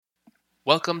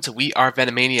Welcome to We Are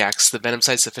Venomaniacs, the Venom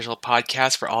Site's official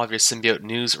podcast for all of your symbiote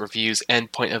news, reviews,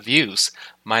 and point of views.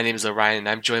 My name is Orion, and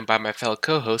I'm joined by my fellow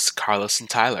co-hosts, Carlos and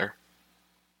Tyler.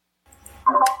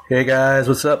 Hey guys,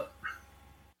 what's up?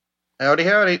 Howdy,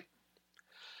 howdy.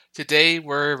 Today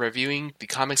we're reviewing the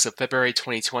comics of February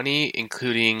 2020,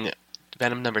 including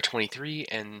Venom number 23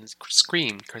 and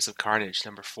Scream, Curse of Carnage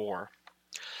number 4.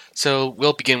 So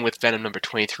we'll begin with Venom number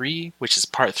 23, which is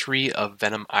part 3 of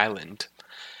Venom Island.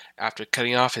 After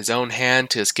cutting off his own hand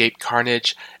to escape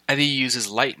Carnage, Eddie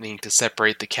uses lightning to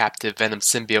separate the captive Venom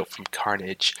symbiote from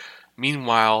Carnage.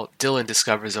 Meanwhile, Dylan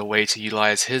discovers a way to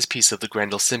utilize his piece of the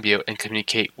Grendel symbiote and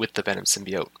communicate with the Venom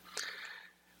symbiote.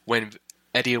 When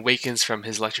Eddie awakens from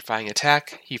his electrifying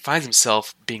attack, he finds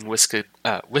himself being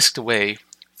whisked away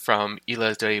from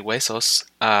Isla de Huesos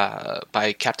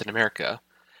by Captain America.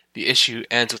 The issue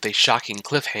ends with a shocking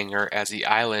cliffhanger as the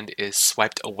island is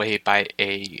swiped away by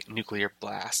a nuclear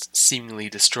blast, seemingly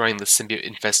destroying the symbiote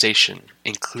infestation,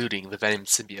 including the Venom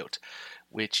symbiote,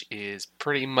 which is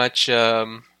pretty much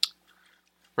rendered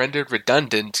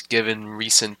redundant given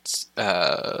recent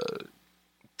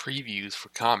previews for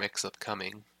comics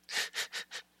upcoming.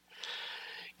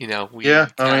 We know we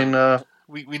that the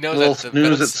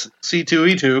news it's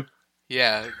C2E2.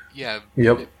 Yeah. Yep.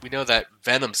 We know that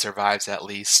Venom survives at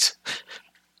least.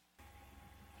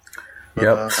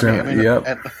 Yep.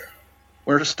 Yep.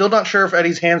 We're still not sure if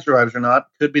Eddie's hand survives or not.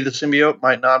 Could be the symbiote,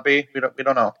 might not be. We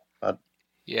don't know. But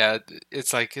yeah,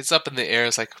 it's up in the air.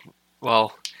 It's like,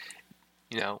 well,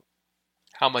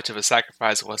 how much of a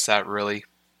sacrifice was that really?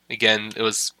 Again, it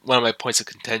was one of my points of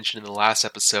contention in the last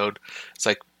episode. It's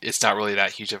like it's not really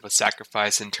that huge of a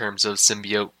sacrifice in terms of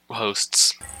symbiote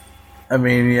hosts. I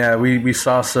mean, yeah, we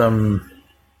saw some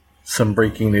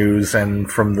breaking news, and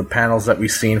from the panels that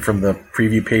we've seen from the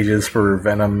preview pages for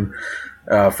Venom,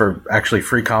 for actually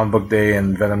Free Comic Book Day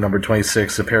and Venom number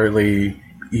 26, apparently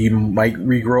he might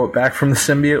regrow it back from the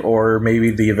symbiote, or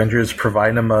maybe the Avengers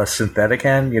provide him a synthetic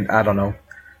hand. I don't know.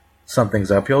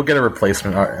 Something's up. He'll get a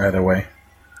replacement either way.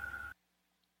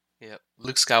 Yeah,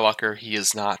 Luke Skywalker, he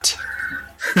is not.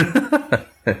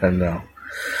 No.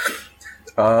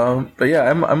 But yeah,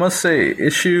 I must say,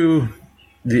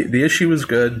 the issue was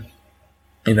good.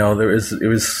 It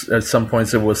was at some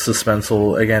points it was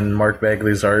suspenseful. Again, Mark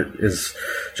Bagley's art is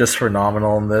just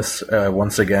phenomenal in this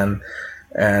once again,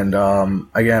 and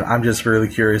again, I'm just really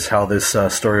curious how this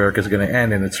story arc is going to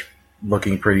end, and it's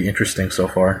looking pretty interesting so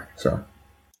far. So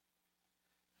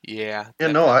yeah,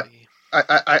 definitely.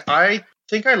 I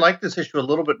think I like this issue a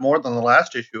little bit more than the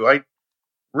last issue. I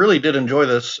really did enjoy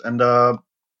this, and I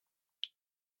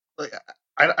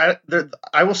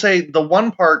will say the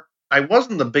one part I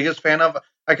wasn't the biggest fan of.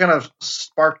 I kind of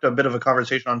sparked a bit of a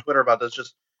conversation on Twitter about this.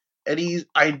 Just Eddie's.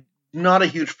 I'm not a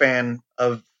huge fan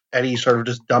of Eddie sort of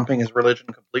just dumping his religion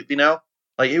completely now.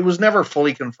 Like, it was never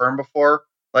fully confirmed before.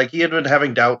 Like, he had been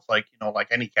having doubts, like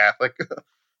any Catholic.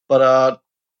 But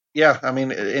yeah, I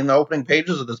mean, in the opening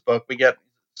pages of this book, we get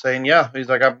saying, yeah, he's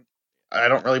like, I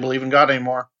don't really believe in God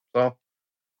anymore. So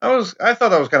I thought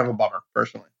that was kind of a bummer,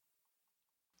 personally.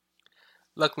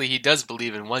 Luckily, he does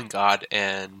believe in one God,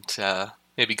 and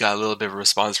maybe got a little bit of a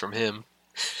response from him.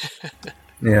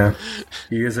 Yeah,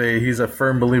 he's a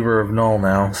firm believer of Null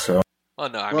now. So. Oh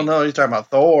no! No, he's talking about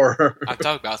Thor. I'm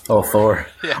talking about Thor. Oh, Thor.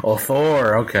 Yeah. Oh,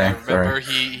 Thor. Okay. Yeah, remember,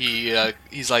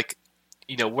 he's like,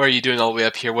 what are you doing all the way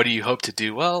up here? What do you hope to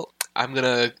do? Well, I'm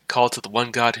gonna call to the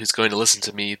one God who's going to listen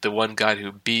to me, the one God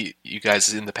who beat you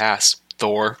guys in the past,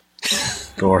 Thor.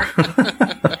 Thor.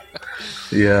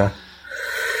 Yeah.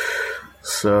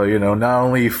 So, not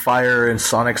only fire and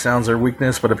sonic sounds are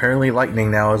weakness, but apparently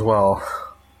lightning now as well.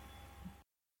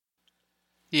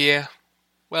 Yeah.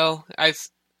 Well, I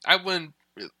wouldn't,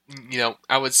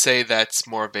 I would say that's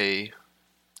more of a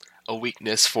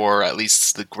weakness for at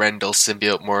least the Grendel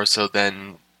symbiote more so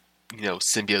than,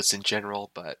 symbiotes in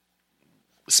general, but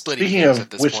splitting hairs at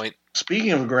this point.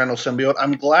 Speaking of Grendel symbiote,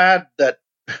 I'm glad that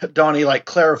Donnie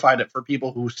clarified it for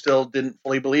people who still didn't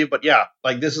fully believe, but yeah,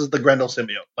 this is the Grendel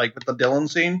symbiote. With the Dylan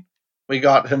scene, we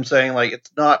got him saying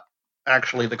it's not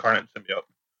actually the Carnage symbiote.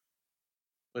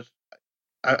 Which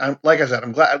I'm like I said,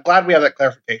 I'm glad we have that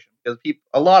clarification, because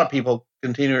a lot of people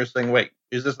continue to think, wait,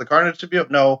 is this the Carnage symbiote?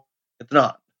 No, it's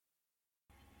not.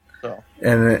 So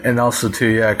and also too,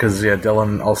 yeah, because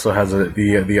Dylan also has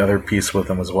the other piece with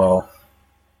him as well,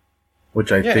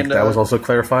 which I think that was also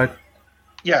clarified.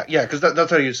 Yeah, because that's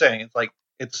what he was saying.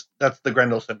 It's that's the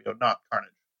Grendel symbiote, not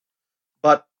Carnage.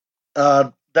 But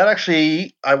that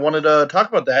actually, I wanted to talk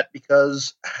about that,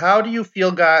 because how do you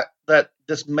feel that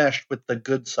this meshed with the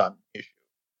Good Son issue?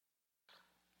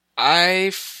 I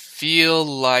feel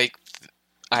like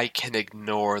I can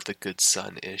ignore the Good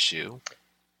Son issue.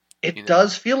 It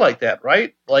does feel like that,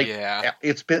 right? Like, yeah,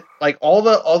 it's been like all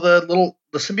the little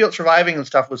the symbiote surviving and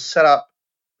stuff was set up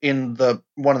in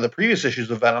one of the previous issues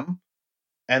of Venom,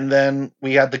 and then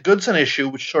we had the Goodson issue,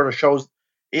 which sort of shows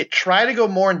it tried to go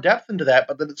more in depth into that,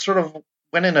 but then it sort of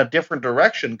went in a different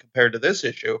direction compared to this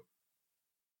issue.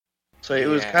 So it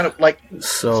was kind of like,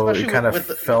 so it kind of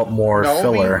felt more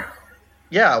filler.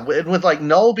 With like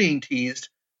Null being teased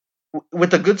with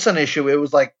the Goodson issue, it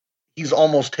was like he's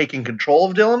almost taking control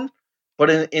of Dylan.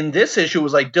 But in this issue, it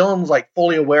was like Dylan's like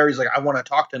fully aware. He's like, I want to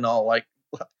talk to Null. Like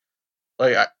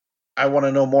I want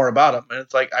to know more about him. And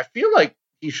it's like, I feel like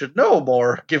he should know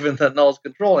more, given that Null's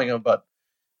controlling him. But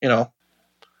yeah,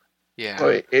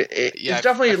 so it's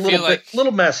definitely a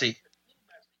little messy.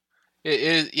 It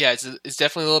is, yeah. It's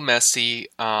definitely a little messy.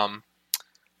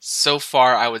 So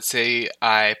far, I would say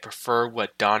I prefer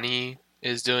what Donnie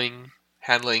is doing,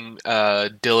 handling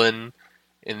Dylan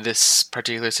in this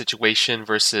particular situation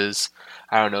versus,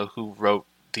 I don't know who wrote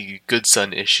the Good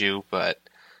Son issue, but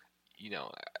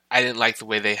I didn't like the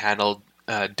way they handled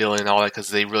Dylan and all that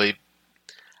because I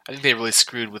think they really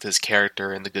screwed with his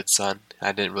character in the Good Son.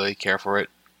 I didn't really care for it.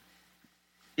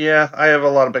 Yeah, I have a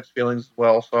lot of mixed feelings as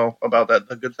well. So about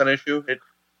the Good Son issue,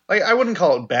 I wouldn't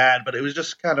call it bad, but it was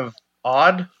just kind of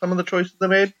odd, some of the choices they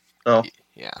made. So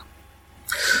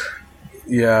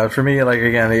yeah, for me, like,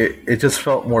 again, it just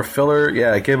felt more filler.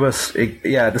 Yeah,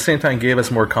 at the same time gave us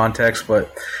more context,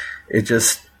 but it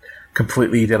just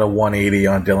completely did a 180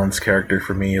 on Dylan's character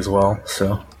for me as well.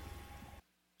 So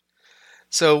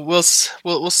we'll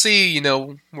see,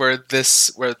 where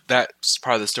that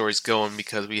part of the story's going,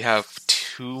 because we have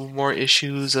 2 more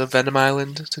issues of Venom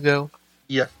Island to go.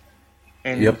 Yeah.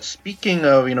 And speaking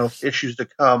of, issues to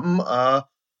come, I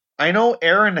know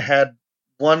Aaron had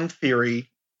one theory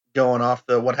going off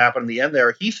what happened in the end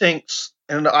there. He thinks,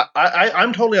 and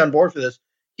I'm totally on board for this,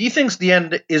 he thinks the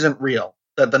end isn't real,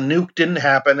 that the nuke didn't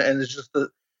happen, and it's just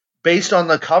based on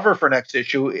the cover for next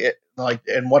issue,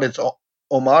 and what it's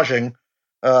homaging,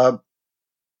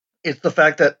 it's the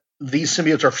fact that these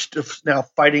symbiotes are now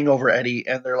fighting over Eddie,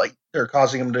 and they're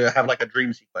causing him to have like a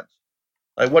dream sequence.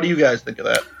 Like, what do you guys think of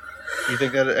that? Do you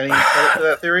think that any credit to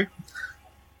that theory?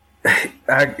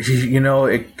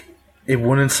 It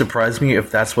wouldn't surprise me if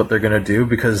that's what they're going to do,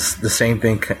 because the same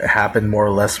thing happened more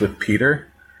or less with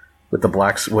Peter, with the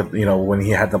when he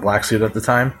had the black suit at the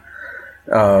time.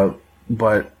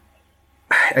 But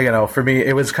for me,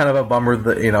 it was kind of a bummer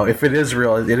that, if it is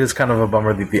real, it is kind of a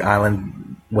bummer that the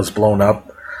island was blown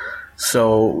up.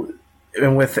 So,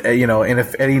 and and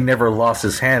if Eddie never lost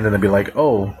his hand, then it'd be like,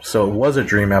 oh, so it was a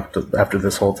dream after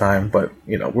this whole time. But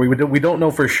we don't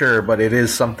know for sure, but it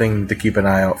is something to keep an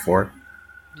eye out for.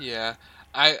 Yeah,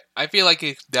 I feel like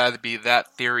it could either be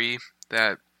that theory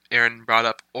that Aaron brought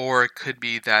up, or it could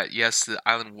be that yes, the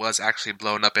island was actually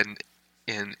blown up and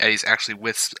Eddie's actually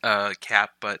with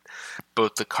Cap, but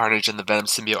both the Carnage and the Venom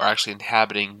symbiote are actually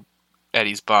inhabiting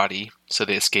Eddie's body, so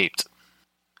they escaped.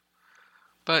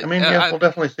 But we'll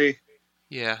definitely see.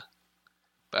 Yeah,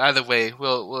 but either way,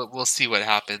 we'll see what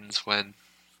happens when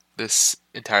this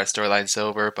entire storyline's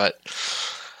over. But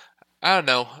I don't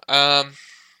know.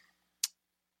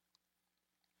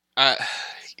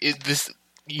 As this,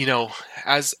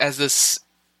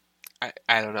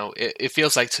 I don't know. It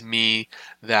feels like to me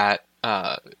that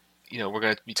we're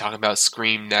going to be talking about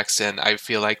Scream next, and I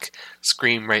feel like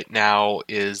Scream right now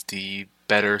is the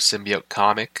better symbiote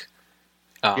comic.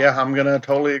 Yeah, I'm going to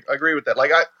totally agree with that.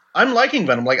 Like, I'm liking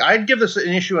Venom. Like, I'd give this an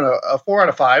issue a 4 out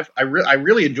of 5. I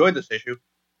really enjoyed this issue,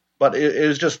 but it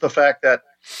was just the fact that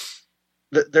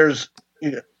there's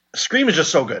Scream is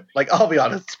just so good. Like, I'll be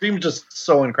honest, Scream is just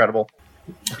so incredible.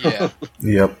 Yeah.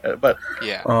 Yep. But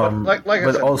yeah. Like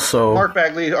I said, also Mark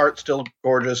Bagley's art's still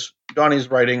gorgeous. Donnie's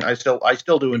writing, I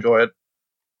still do enjoy it.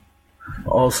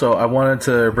 Also, I wanted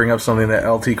to bring up something that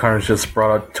LT Carnage just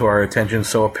brought up to our attention.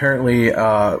 So apparently,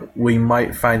 we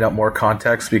might find out more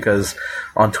context, because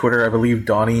on Twitter, I believe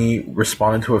Donnie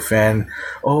responded to a fan,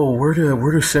 "Oh, where do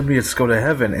symbiotes go to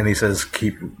heaven?" And he says,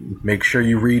 "Make sure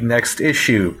you read next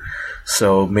issue."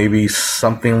 So maybe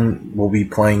something will be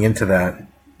playing into that.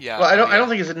 Yeah. Well, I don't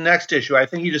think it's the next issue. I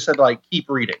think he just said keep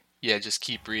reading. Yeah, just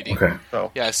keep reading. Okay.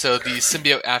 So the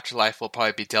symbiote afterlife will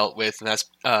probably be dealt with, and that's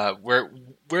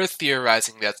we're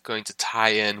theorizing that's going to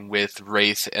tie in with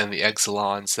Wraith and the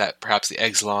Exilons. That perhaps the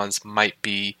Exilons might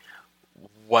be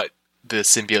what the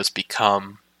symbiotes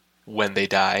become when they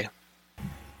die.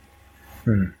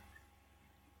 All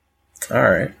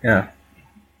right. Yeah.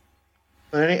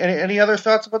 Any other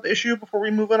thoughts about the issue before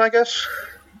we move on, I guess?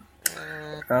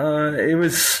 It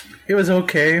was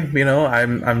okay. You know,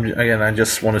 I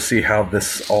just want to see how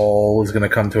this all is going to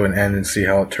come to an end and see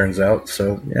how it turns out.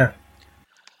 So yeah.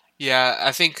 Yeah,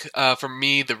 I think for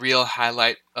me, the real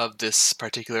highlight of this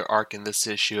particular arc in this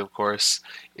issue, of course,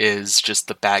 is just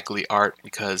the Bagley art,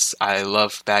 because I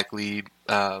love Bagley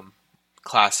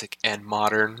classic and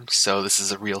modern, so this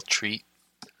is a real treat.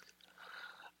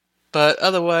 But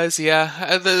otherwise,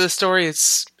 yeah, the story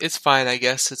it's fine, I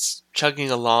guess. It's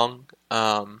chugging along.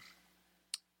 I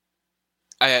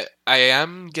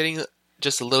am getting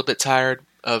just a little bit tired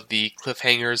of the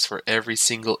cliffhangers for every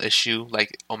single issue.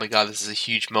 Like, oh my god, this is a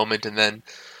huge moment, and then,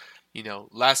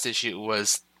 last issue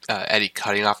was Eddie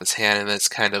cutting off his hand, and it's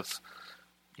kind of,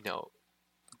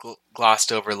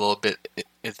 glossed over a little bit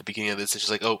at the beginning of this. It's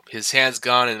just like, oh, his hand's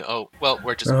gone, and oh, well,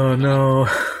 we're just. Oh no.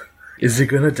 Is he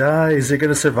gonna die? Is he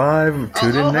gonna survive?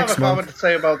 Tune in next month. I'll have a comment to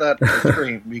say about that in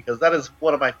Scream, because that is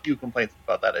one of my few complaints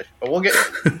about that issue. But we'll get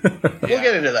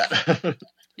into that.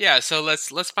 Yeah, so let's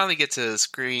finally get to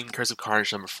Scream Curse of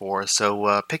Carnage number 4.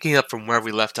 So picking up from where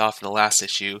we left off in the last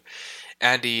issue,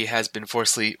 Andy has been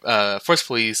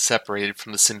forcefully separated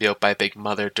from the symbiote by Big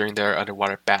Mother during their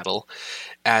underwater battle.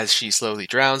 As she slowly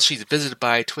drowns, she's visited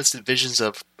by twisted visions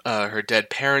of her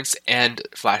dead parents and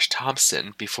Flash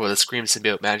Thompson before the Scream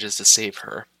symbiote manages to save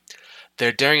her.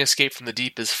 Their daring escape from the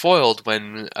deep is foiled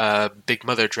when Big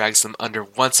Mother drags them under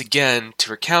once again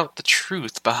to recount the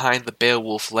truth behind the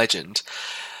Beowulf legend.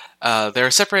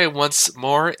 They're separated once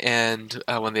more, and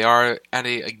when they are,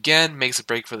 Andy again makes a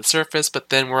break for the surface, but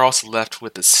then we're also left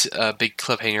with this big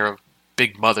cliffhanger of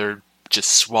Big Mother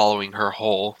just swallowing her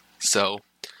whole. So,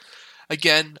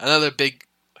 again, another big,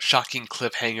 shocking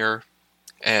cliffhanger,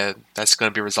 and that's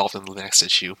going to be resolved in the next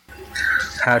issue.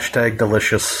 Hashtag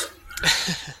delicious.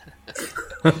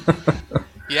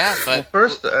 Yeah, but... Well,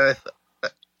 first,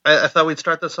 I thought we'd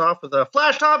start this off with a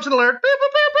Flash Thompson alert. Beep,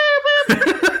 beep, beep,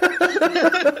 beep, beep.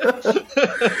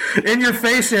 In your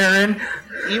face, Aaron.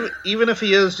 Even if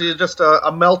he is just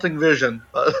a melting vision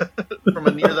from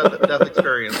a near-death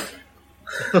experience.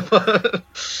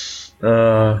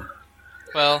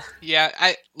 Well,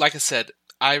 yeah, like I said,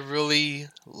 I really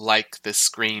like this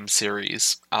Scream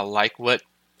series. I like what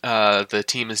the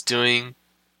team is doing,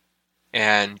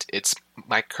 and it's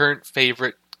my current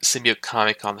favorite symbiote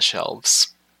comic on the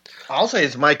shelves. I'll say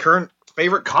it's my current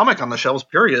favorite comic on the shelves,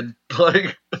 period.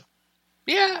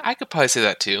 Yeah, I could probably say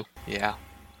that too. Yeah.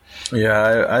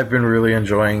 Yeah, I've been really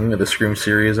enjoying the Scream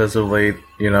series as of late.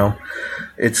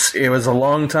 It was a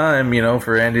long time,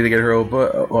 for Andy to get her own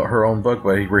book,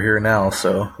 but we're here now.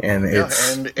 So,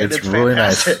 it's really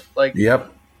nice.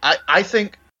 Yep. I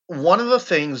think one of the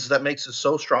things that makes it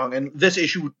so strong, and this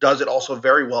issue does it also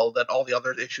very well, that all the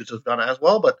other issues have done as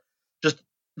well, but just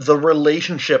the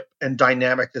relationship and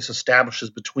dynamic this establishes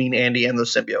between Andy and the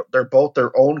symbiote. They're both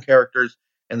their own characters,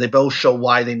 and they both show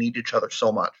why they need each other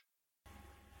so much.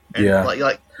 And yeah,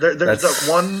 there's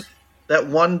that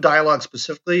one dialogue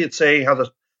specifically. It's saying how the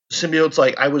symbiote's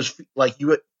like, I was like,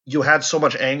 you had so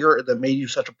much anger that made you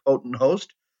such a potent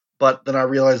host, but then I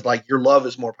realized like your love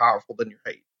is more powerful than your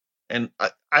hate, and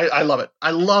I love it.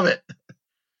 I love it.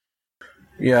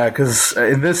 Yeah, because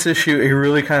in this issue, it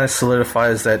really kind of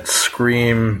solidifies that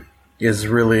Scream is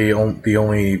really the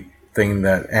only thing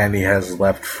that Andy has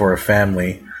left for a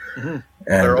family. Mm-hmm.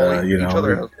 And each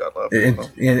other has got left.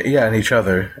 And each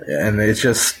other, and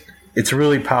it's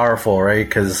really powerful, right?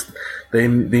 Because they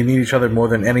need each other more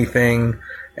than anything,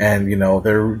 and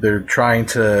they're trying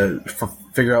to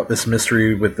figure out this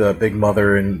mystery with the Big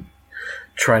Mother and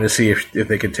trying to see if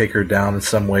they can take her down in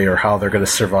some way or how they're going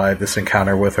to survive this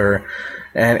encounter with her.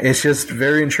 And it's just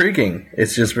very intriguing.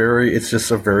 It's just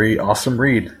a very awesome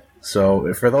read.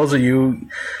 So for those of you,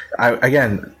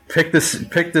 pick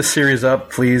this series up,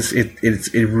 please.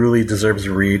 It really deserves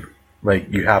a read.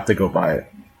 Like, you have to go buy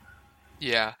it.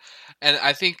 Yeah, and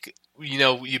I think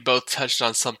you both touched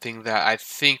on something that I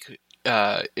think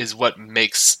is what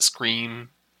makes Scream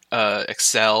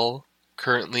excel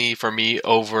currently for me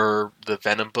over the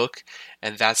Venom book,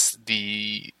 and that's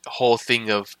the whole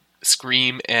thing of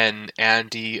Scream and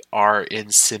Andy are in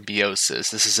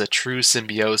symbiosis. This is a true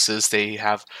symbiosis. They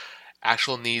have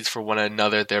actual needs for one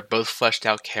another. They're both fleshed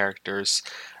out characters.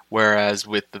 Whereas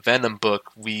with the Venom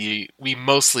book, we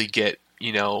mostly get,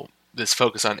 this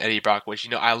focus on Eddie Brock, which,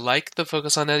 I like the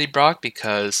focus on Eddie Brock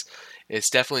because it's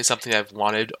definitely something I've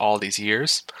wanted all these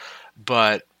years.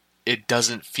 But it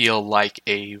doesn't feel like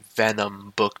a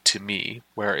Venom book to me,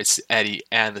 where it's Eddie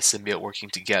and the symbiote working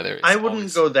together. I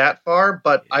wouldn't go that far,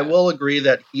 but yeah. I will agree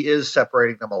that he is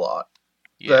separating them a lot.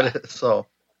 Yeah.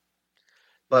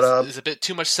 But there's a bit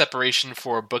too much separation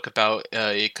for a book about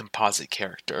a composite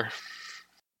character.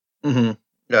 Mm-hmm.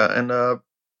 Yeah, and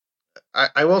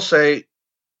I will say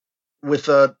with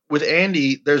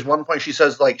Andy, there's one point she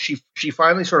says like she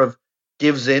finally sort of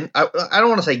gives in. I don't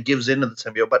want to say gives in to the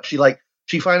symbiote, but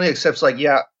she finally accepts like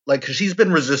yeah, like cause she's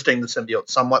been resisting the symbiote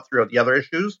somewhat throughout the other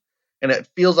issues, and it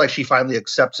feels like she finally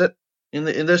accepts it in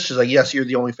this. She's like, yes, you're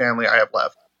the only family I have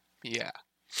left. Yeah.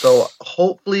 So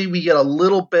hopefully we get a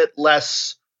little bit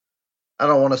less. I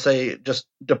don't want to say just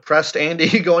depressed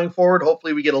Andy going forward.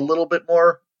 Hopefully we get a little bit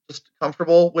more just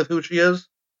comfortable with who she is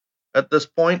at this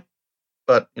point.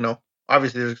 But you know,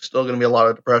 obviously there's still going to be a lot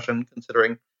of depression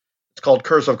considering it's called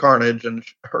Curse of Carnage and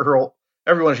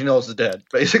everyone she knows is dead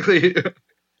basically.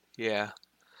 Yeah.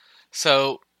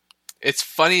 So it's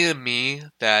funny to me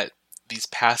that these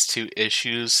past two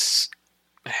issues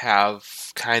have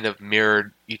kind of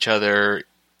mirrored each other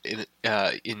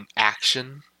in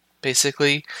action,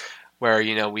 basically, where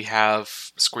you know we have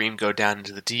Scream go down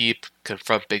into the deep,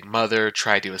 confront Big Mother,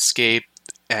 try to escape.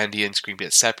 Andy and Scream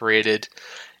get separated,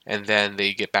 and then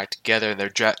they get back together, and they're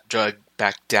dragged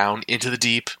back down into the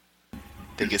deep.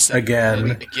 They get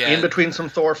again in between some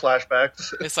Thor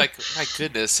flashbacks. It's like, my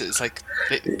goodness, it's like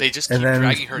they just keep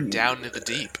dragging her down into the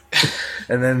deep.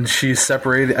 And then she's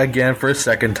separated again for a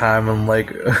second time. I'm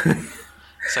like,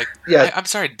 it's like, yeah. I'm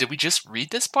sorry, did we just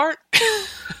read this part?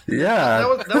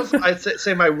 Yeah, that was I'd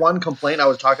say my one complaint I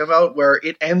was talking about, where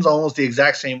it ends almost the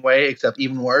exact same way except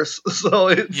even worse. So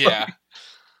it's yeah.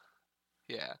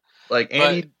 Like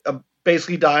Andy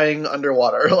basically dying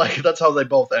underwater. Like that's how they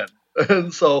both end.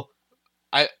 And so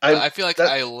I feel like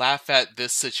I laugh at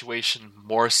this situation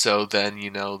more so than,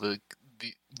 you know,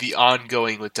 the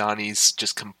ongoing with Donnie's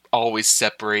just always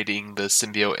separating the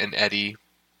symbiote and Eddie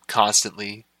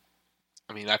constantly.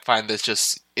 I mean, I find this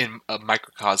just in a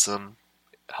microcosm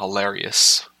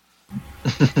hilarious.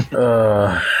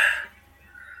 But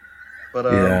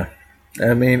yeah.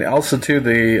 I mean, also too,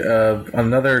 the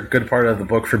another good part of the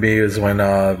book for me is when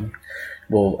I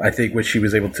think when she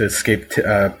was able to escape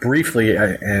briefly,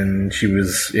 and she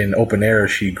was in open air,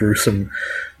 she grew some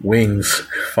wings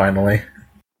finally.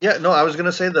 Yeah, no, I was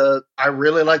gonna say I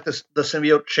really like the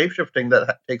symbiote shapeshifting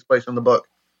that takes place in the book.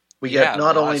 We get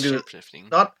not only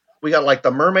we got like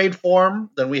the mermaid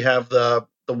form, then we have the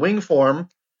wing form,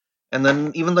 and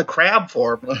then even the crab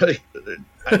form. I think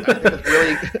it's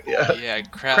really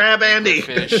crab Andy.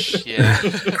 Fish, yeah.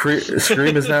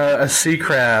 Scream is now a sea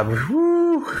crab.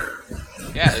 Woo!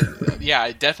 Yeah,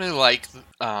 I definitely like.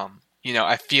 You know,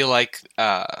 I feel like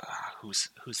who's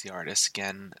the artist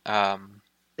again?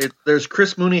 There's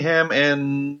Chris Mooneyham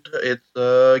and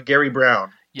it's Gary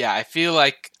Brown. Yeah, I feel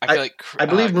like I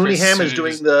believe Mooneyham is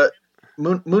doing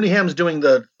Mooneyham's doing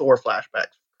the Thor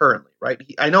flashbacks currently, right?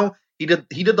 I know he did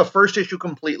the first issue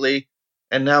completely,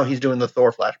 and now he's doing the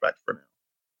Thor flashbacks for now.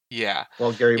 Yeah.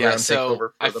 While Gary Brown takes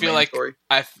over for the main story.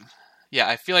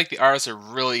 I feel like the artists are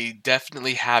really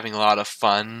definitely having a lot of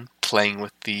fun playing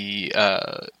with the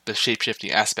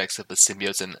shape-shifting aspects of the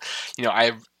symbiotes, and you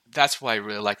know, that's what I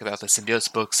really like about the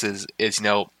symbiotes books is you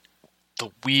know, the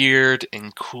weird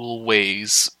and cool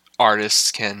ways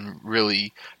artists can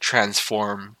really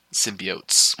transform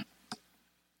symbiotes.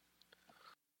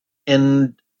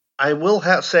 And I will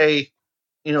say,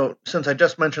 you know, since I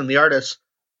just mentioned the artists,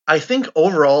 I think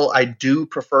overall I do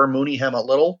prefer Mooneyham a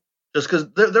little, just because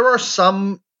there are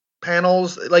some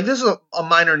panels, like this is a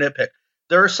minor nitpick.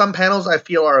 There are some panels I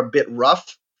feel are a bit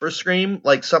rough for Scream,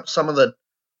 like some of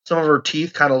her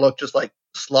teeth kind of look just like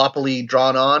sloppily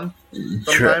drawn on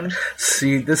sometimes.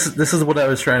 See, this is what I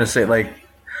was trying to say. Like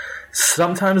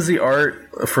sometimes the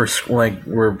art for like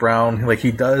where Brown, like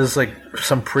he does like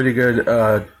some pretty good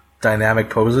dynamic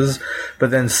poses,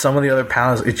 but then some of the other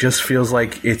panels it just feels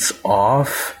like it's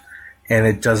off and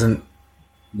it doesn't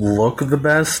look the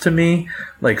best to me.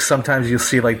 Like sometimes you'll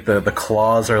see like the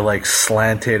claws are like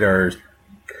slanted or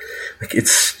like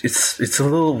it's a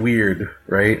little weird,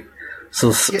 right?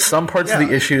 So some parts of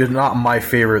the issue is not my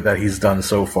favorite that he's done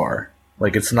so far.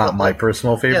 Like it's not my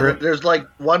personal favorite. Yeah, there's like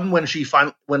one when she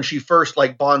first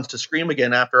like bonds to Scream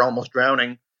again after almost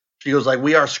drowning. She goes like,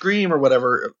 "We are Scream" or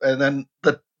whatever, and then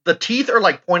the teeth are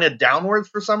like pointed downwards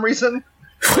for some reason,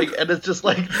 like, and it's just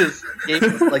like this,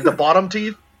 like the bottom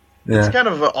teeth. Yeah. It's kind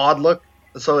of an odd look.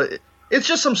 So it's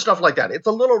just some stuff like that. It's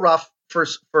a little rough for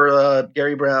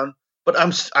Gary Brown, but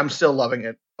I'm still loving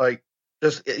it. Like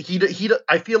just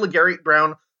I feel like Gary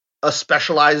Brown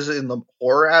specializes in the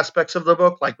horror aspects of the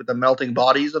book, like with the melting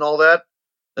bodies and all that,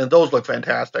 and those look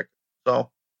fantastic. So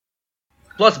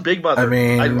plus Big Mother. I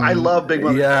mean, I love Big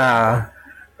Mother. Yeah.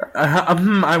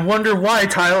 I wonder why,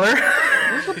 Tyler.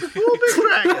 What's with the cool big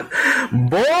dragon?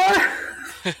 Boy!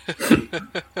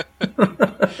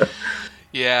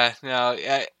 Yeah, no,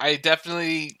 I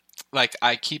definitely like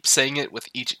I keep saying it with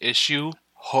each issue,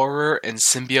 horror and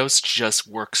symbiotes just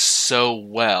work so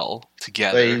well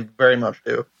together. They very much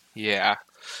do. Yeah.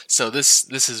 So this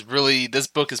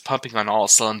book is pumping on all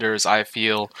cylinders, I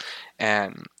feel,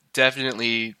 and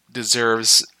definitely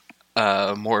deserves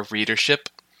more readership.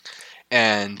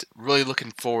 And really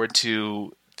looking forward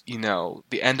to,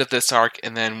 the end of this arc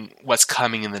and then what's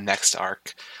coming in the next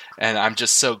arc. And I'm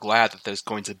just so glad that there's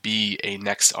going to be a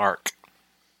next arc.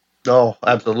 Oh,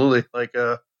 absolutely. Like,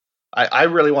 I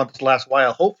really want this to last a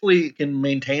while. Hopefully, it can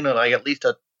maintain at least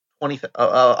a 20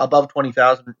 above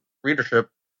 20,000 readership.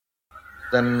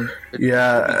 Then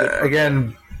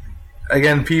again,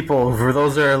 people, for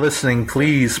those that are listening,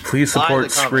 please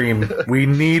support Scream. We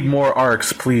need more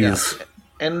arcs, please.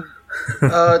 Yeah.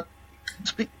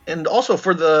 And also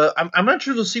for I'm not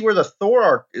sure to see where the Thor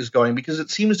arc is going, because it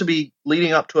seems to be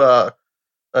leading up to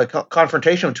a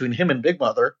confrontation between him and Big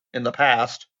Mother in the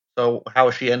past. So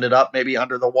how she ended up maybe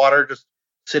under the water, just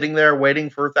sitting there waiting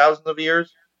for thousands of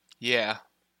years. Yeah.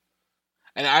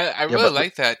 And I really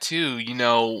like that too,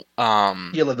 the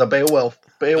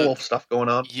Beowulf stuff going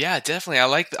on. Yeah, definitely. I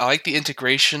like the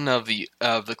integration of the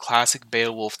classic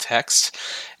Beowulf text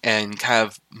and kind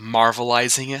of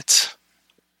marvelizing it.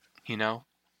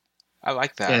 I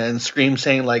like that. And Scream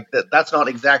saying like that's not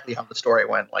exactly how the story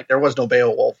went. Like there was no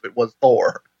Beowulf, it was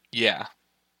Thor. Yeah.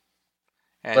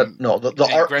 And, but no, the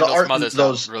art mother's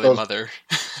those not really mother.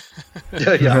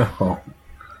 Yeah. No.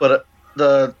 But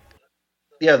the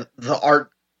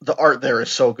art there is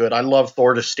so good. I love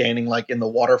Thor just standing like in the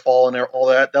waterfall and all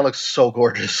that. That looks so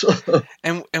gorgeous.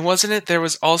 and wasn't it? There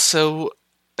was also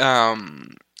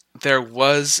there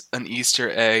was an Easter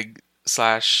egg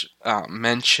 /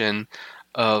 mention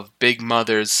of Big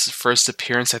Mother's first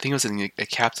appearance. I think it was in a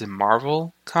Captain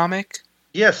Marvel comic.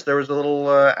 Yes, there was a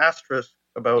little asterisk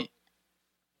about.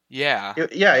 Yeah.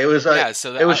 It was.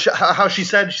 How she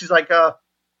said, she's like,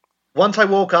 once I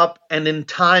woke up and in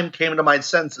time came to my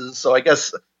senses. So I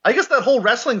guess that whole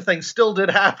wrestling thing still did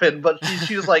happen, but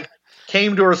she was like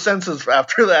came to her senses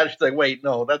after that. She's like, wait,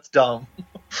 no, that's dumb.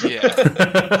 Yeah.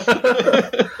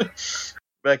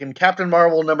 Back in Captain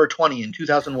Marvel number 20 in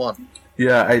 2001.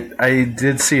 Yeah, I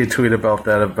did see a tweet about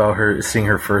that, about her seeing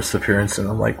her first appearance, and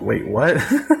I'm like, wait, what?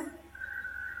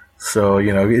 So,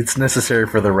 it's necessary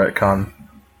for the retcon.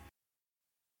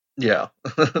 Yeah.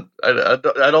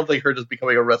 I don't think her just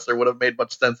becoming a wrestler would have made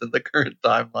much sense in the current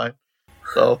timeline.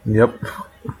 So. Yep.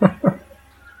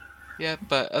 Yeah,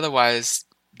 but otherwise,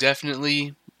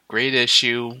 definitely great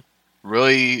issue.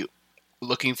 Really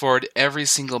looking forward every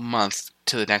single month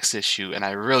to the next issue, and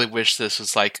I really wish this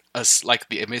was like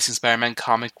the Amazing Spider-Man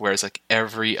comic, where it's like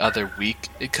every other week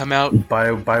it'd come out.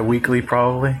 Bi-weekly,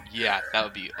 probably. Yeah, that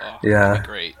would be that'd be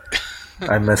great.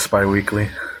 I miss bi-weekly.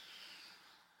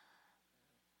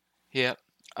 Yep.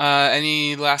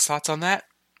 Any last thoughts on that?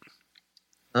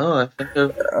 No, I think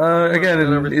it's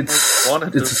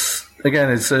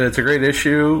a great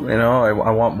issue.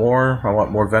 I want more. I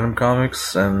want more Venom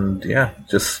comics, and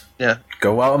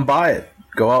go out and buy it.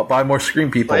 Go out, buy more Scream,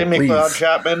 people, please. McLeod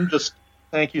Chapman, just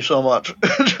thank you so much.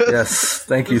 Yes,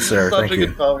 thank you, sir. Thank you.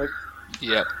 Good comic.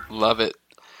 Yep, love it.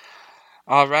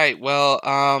 All right, well,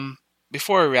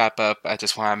 before we wrap up, I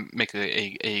just want to make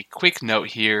a quick note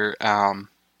here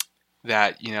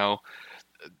that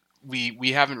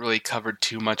we haven't really covered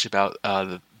too much about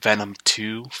the Venom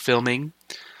 2 filming.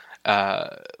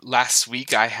 Last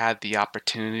week I had the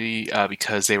opportunity,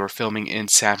 because they were filming in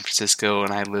San Francisco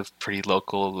and I live pretty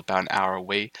local, about an hour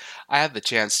away. I had the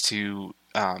chance to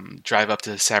drive up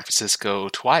to San Francisco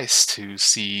twice to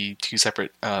see two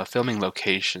separate filming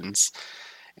locations.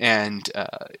 And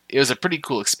it was a pretty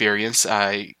cool experience.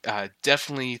 I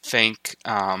definitely thank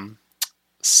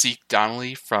Seek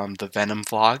Donnelly from the Venom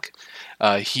vlog.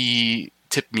 He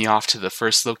tipped me off to the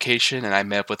first location and I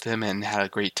met up with him and had a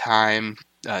great time.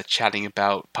 Chatting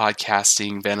about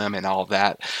podcasting, Venom, and all of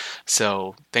that.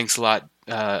 So thanks a lot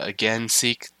again,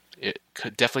 Seek.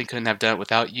 Definitely couldn't have done it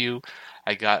without you.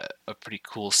 I got a pretty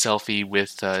cool selfie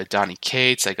with Donny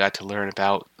Cates. I got to learn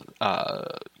about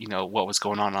what was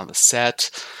going on the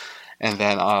set. And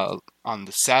then on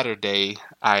the Saturday,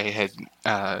 I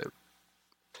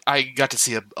got to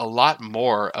see a lot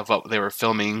more of what they were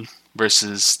filming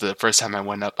versus the first time I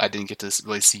went up. I didn't get to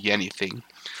really see anything,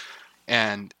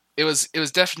 and it was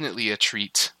definitely a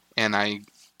treat. And I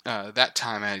that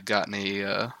time I had gotten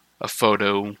a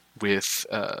photo with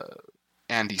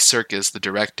Andy Serkis, the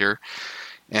director,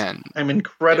 and I'm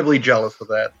incredibly jealous of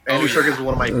that. Andy Serkis is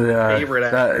one of my favorite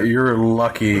actors. You're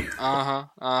lucky.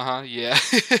 Yeah.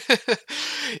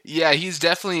 Yeah, he's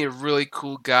definitely a really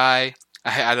cool guy.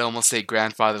 I'd almost say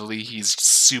grandfatherly. He's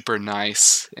super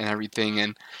nice and everything.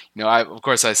 And, of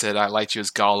course I said I liked you as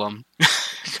Gollum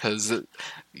because,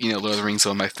 Lord of the Rings is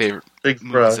one of my favorite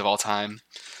movies of all time.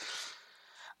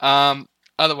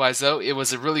 Otherwise, though, it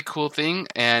was a really cool thing.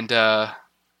 And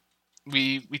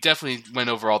we definitely went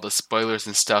over all the spoilers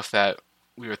and stuff that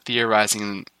we were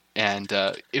theorizing. And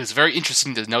it was very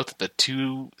interesting to note that the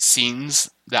 2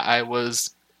 scenes that I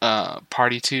was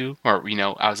party to, or,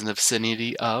 I was in the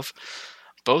vicinity of,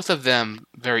 both of them,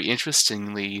 very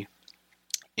interestingly,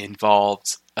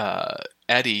 involved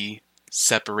Eddie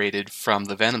separated from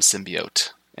the Venom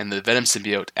symbiote, and the Venom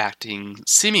symbiote acting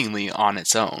seemingly on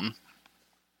its own.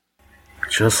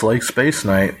 Just like Space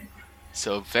Knight.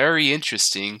 So very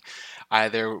interesting.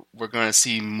 Either we're going to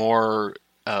see more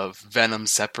of Venom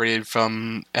separated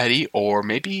from Eddie, or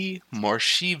maybe more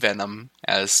She-Venom,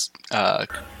 as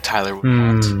Tyler would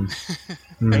want.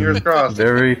 Fingers crossed.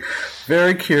 Very,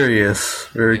 very curious.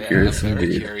 Very curious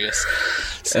indeed. Curious.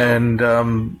 So, and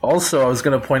also, I was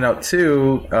going to point out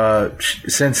too,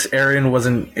 since Aaron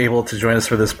wasn't able to join us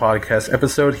for this podcast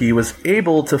episode, he was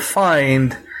able to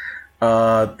find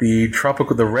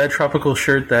the red tropical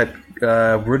shirt that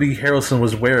Woody Harrelson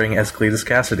was wearing as Cletus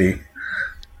Cassidy.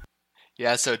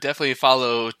 Yeah, so definitely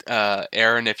follow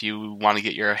Aaron if you want to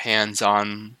get your hands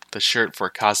on the shirt for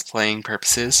cosplaying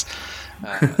purposes.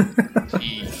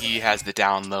 He has the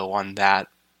down low on that,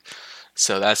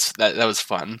 so that was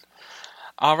fun.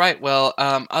 All right, well,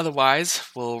 otherwise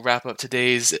we'll wrap up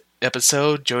today's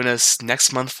episode. Join us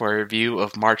next month for a review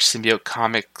of March Symbiote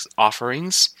Comics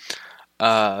offerings.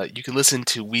 You can listen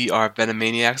to We Are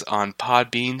Venomaniacs on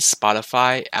Podbean,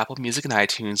 Spotify, Apple Music and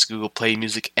iTunes, Google Play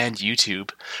Music, and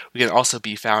YouTube. We can also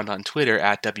be found on Twitter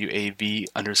at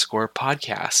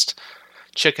WAV_podcast.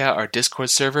 Check out our Discord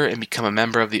server and become a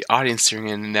member of the audience during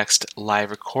the next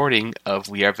live recording of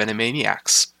We Are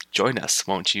Venomaniacs. Join us,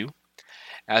 won't you?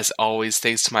 As always,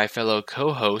 thanks to my fellow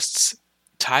co-hosts,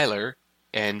 Tyler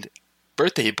and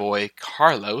birthday boy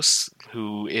Carlos,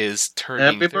 who is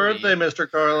turning Happy 30. Birthday, Mr.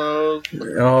 Carlos.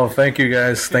 Oh, thank you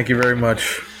guys. Thank you very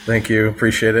much. Thank you.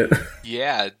 Appreciate it.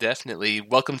 Yeah, definitely.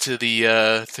 Welcome to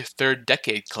the third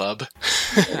decade club.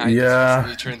 Yeah.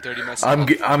 Really turned 30 myself.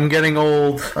 I'm getting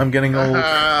old. Suck.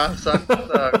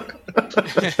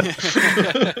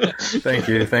 Thank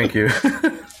you.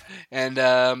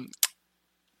 And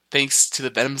thanks to the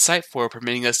Venom site for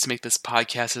permitting us to make this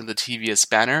podcast under the TVS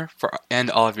banner and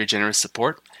all of your generous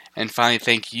support. And finally,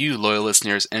 thank you, loyal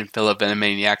listeners and fellow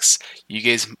Venomaniacs. You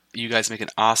guys make an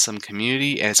awesome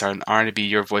community, and it's an honor to be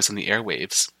your voice on the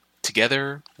airwaves.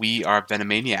 Together, we are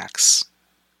Venomaniacs.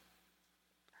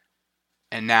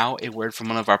 And now, a word from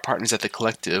one of our partners at The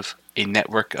Collective, a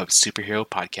network of superhero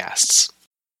podcasts.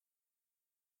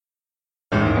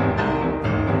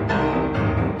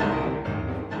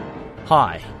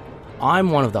 Hi,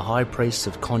 I'm one of the High Priests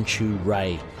of Khonshu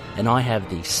Ray, and I have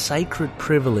the sacred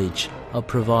privilege of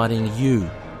providing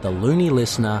you, the loony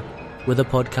listener, with a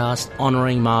podcast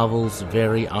honouring Marvel's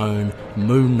very own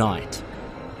Moon Knight.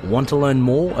 Want to learn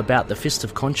more about the Fist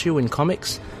of Khonshu in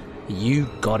comics? You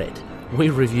got it. We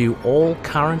review all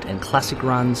current and classic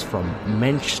runs from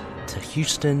Mensch to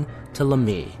Houston to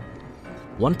Lemire.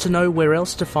 Want to know where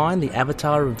else to find the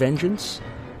Avatar of Vengeance?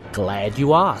 Glad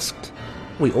you asked.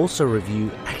 We also review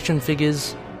action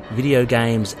figures, video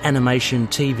games, animation,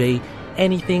 TV,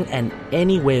 anything and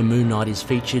anywhere Moon Knight is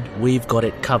featured, we've got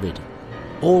it covered.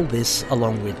 All this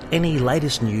along with any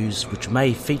latest news which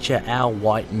may feature our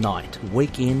White Knight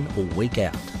week in or week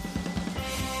out.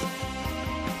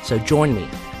 So join me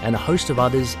and a host of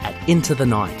others at Into the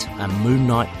Night, a Moon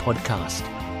Knight podcast.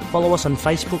 Follow us on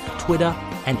Facebook, Twitter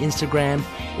and Instagram,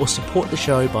 or support the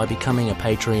show by becoming a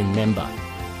Patreon member.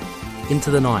 Into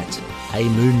the Night, a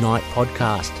Moon Knight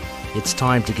podcast. It's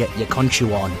time to get your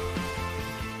Khonshu on.